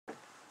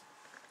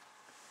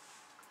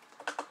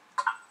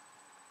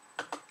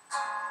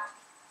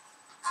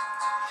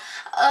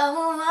Oh,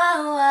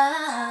 oh,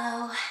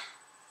 oh.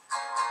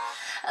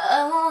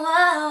 Oh,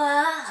 oh,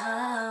 oh.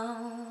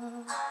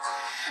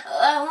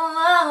 Oh,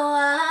 oh,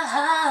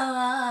 oh.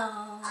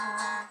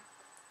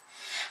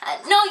 I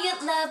know you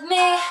love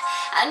me,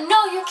 I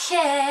know you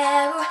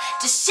care.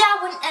 Just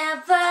shout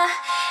whenever,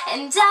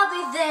 and I'll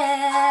be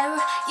there.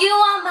 You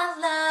are my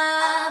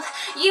love,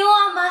 you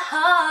are my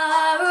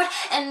heart,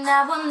 and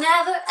I will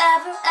never,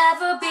 ever,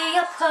 ever be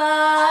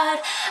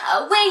apart.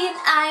 Are we an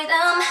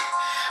item?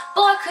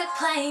 Boy, quit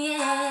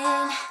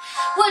playing.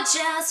 We're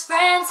just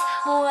friends,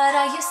 what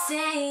are you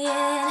saying?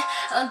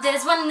 Oh,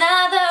 there's one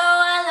other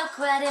one, look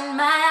right in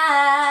my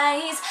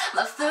eyes.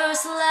 My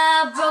first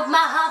love broke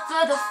my heart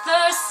for the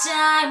first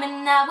time,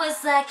 and I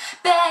was like,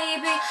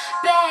 baby,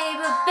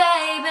 baby,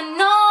 baby,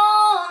 no.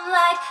 I'm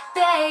like,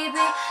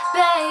 baby,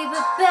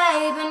 baby,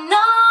 baby,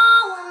 no.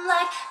 I'm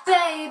like,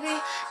 baby,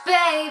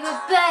 baby,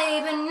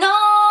 baby, no.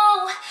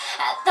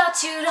 I thought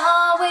you'd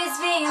always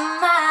be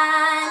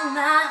mine,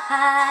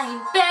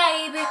 mine,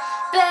 baby,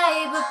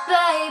 baby,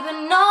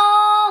 baby, no.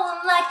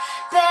 I'm like,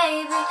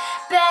 baby,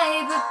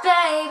 baby,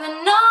 baby,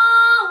 no.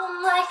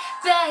 I'm like,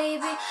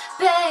 baby,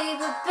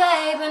 baby,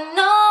 baby,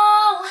 no.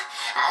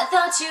 I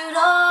thought you'd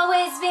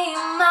always be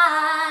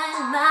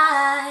mine,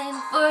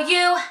 mine. For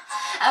you,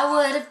 I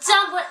would have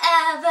done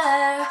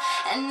whatever,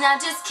 and I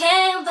just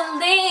can't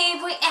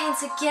believe we ain't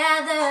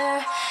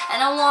together.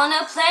 And I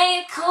wanna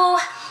play it cool,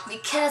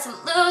 because I'm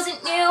losing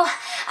you.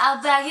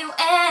 I'll buy you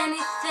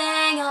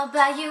anything, I'll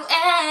buy you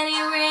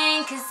any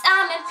ring, 'cause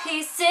I'm in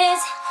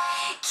pieces.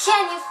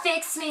 Can you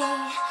fix me?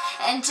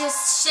 And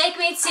just shake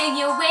me till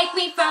you wake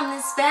me from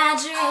this bad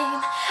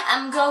dream.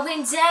 I'm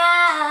going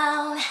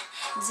down,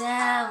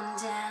 down,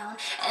 down,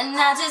 and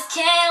I just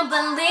can't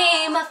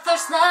believe my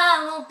first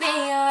love will be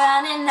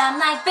around. And I'm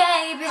like,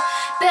 baby,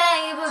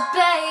 baby,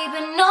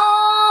 baby, no.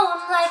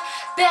 I'm like,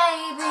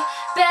 baby,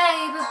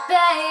 baby,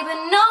 baby,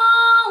 no.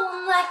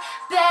 I'm like,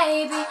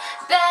 baby,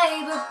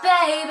 baby,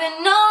 baby,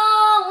 no.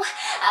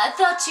 I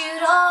thought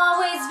you'd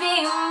always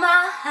be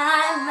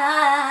mine,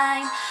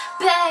 mine.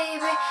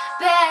 Baby,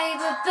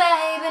 baby,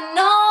 baby,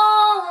 no.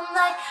 I'm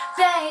like,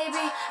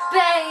 baby,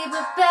 baby,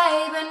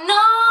 baby,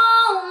 no.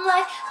 I'm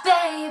like,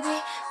 baby,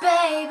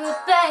 baby,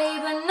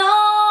 baby, no.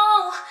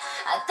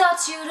 I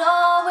thought you'd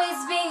always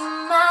be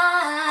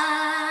mine.